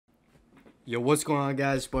Yo, what's going on,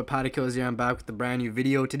 guys? It's your boy PaddaKillz here. I'm back with a brand new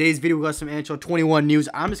video. Today's video, we got some NHL 21 news.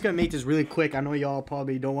 I'm just going to make this really quick. I know y'all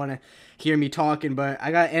probably don't want to hear me talking, but I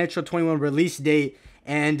got NHL 21 release date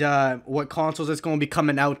and what consoles it's going to be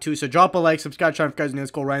coming out to. So drop a like, subscribe, try if you guys know. Let's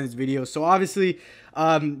go right in this video. So obviously,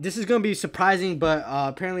 this is going to be surprising, but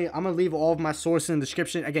apparently I'm going to leave all of my sources in the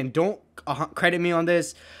description. Again, don't credit me on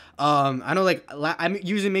this. I know, like, I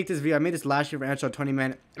usually make this video. I made this last year for NHL 20,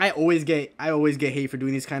 man. I always get hate for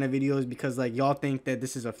doing these kind of videos because, like, y'all think that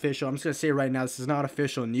this is official. I'm just gonna say right now, this is not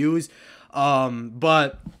official news.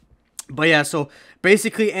 But yeah. So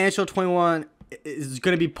basically, NHL 21 is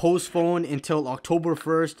gonna be postponed until October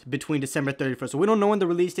 1st, between December 31st. So we don't know when the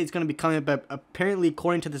release date is gonna be coming, but apparently,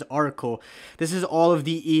 according to this article, this is all of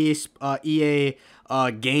the EA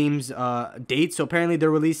games dates. So apparently,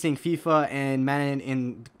 they're releasing FIFA and Madden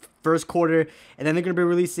in first quarter, and then they're going to be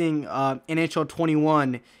releasing NHL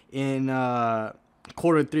 21 in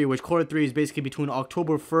quarter 3, which quarter 3 is basically between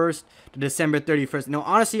October 1st to December 31st. Now,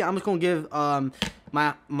 honestly, I'm just going to give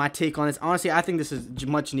my take on this. Honestly, I think this is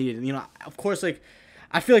much needed. You know, of course, like,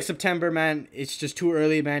 I feel like September, man, it's just too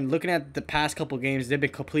early, man. Looking at the past couple games, they've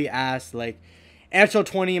been complete ass. Like, NHL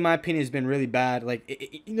 20, in my opinion, has been really bad.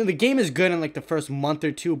 Like, you know, the game is good in, like, the first month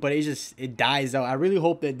or two, but it dies out. I really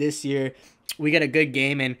hope that this year we get a good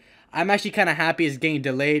game, and I'm actually kind of happy it's getting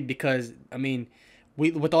delayed because, I mean,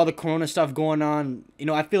 with all the Corona stuff going on, you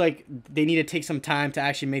know, I feel like they need to take some time to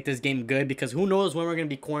actually make this game good because who knows when we're going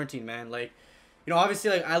to be quarantined, man. Like, you know, obviously,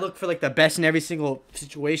 like, I look for, like, the best in every single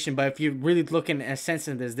situation, but if you're really looking at a sense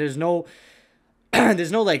of this, there's no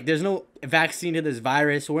there's no vaccine to this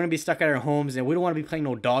virus, so we're gonna be stuck at our homes, and we don't want to be playing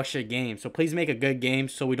no dog shit games. So please make a good game,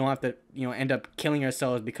 so we don't have to, you know, end up killing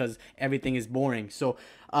ourselves because everything is boring. So,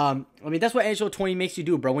 I mean, that's what NHL 20 makes you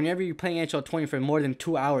do, bro. Whenever you're playing NHL 20 for more than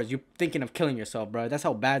 2 hours, you're thinking of killing yourself, bro. That's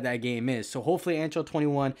how bad that game is. So hopefully NHL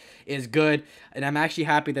 21 is good, and I'm actually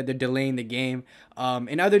happy that they're delaying the game.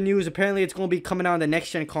 In other news, apparently it's gonna be coming out on the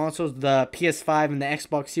next gen consoles, the PS5 and the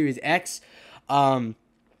Xbox Series X.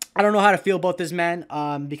 I don't know how to feel about this, man,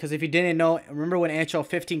 because if you didn't know, remember when NHL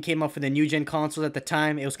 15 came out for the new gen consoles at the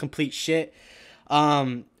time? It was complete shit.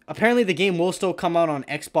 Apparently the game will still come out on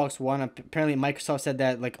Xbox One. Apparently Microsoft said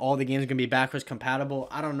that, like, all the games are going to be backwards compatible.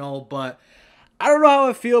 I don't know, but I don't know how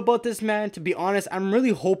I feel about this, man. To be honest, I'm really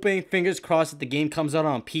hoping, fingers crossed, that the game comes out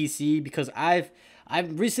on PC because I've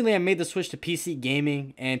recently made the switch to PC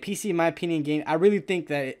gaming, and PC, in my opinion, I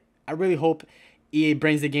really hope EA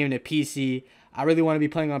brings the game to PC. I really want to be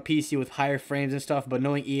playing on PC with higher frames and stuff, but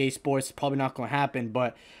knowing EA Sports is probably not going to happen.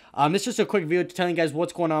 But this is just a quick video telling you guys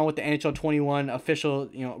what's going on with the NHL 21 official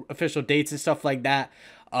dates and stuff like that.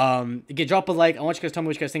 Again, drop a like. I want you guys to tell me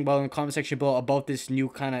what you guys think about it in the comment section below about this new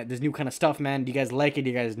kind of stuff, man. Do you guys like it?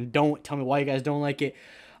 Do you guys don't? Tell me why you guys don't like it.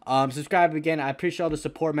 Subscribe again. I appreciate all the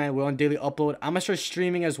support, man. We're on daily upload. I'm gonna start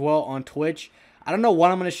streaming as well on Twitch. I don't know what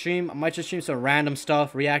I'm going to stream. I might just stream some random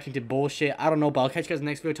stuff, reacting to bullshit. I don't know, but I'll catch you guys in the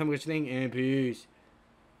next video. Tell me what you think, and peace.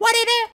 What it is?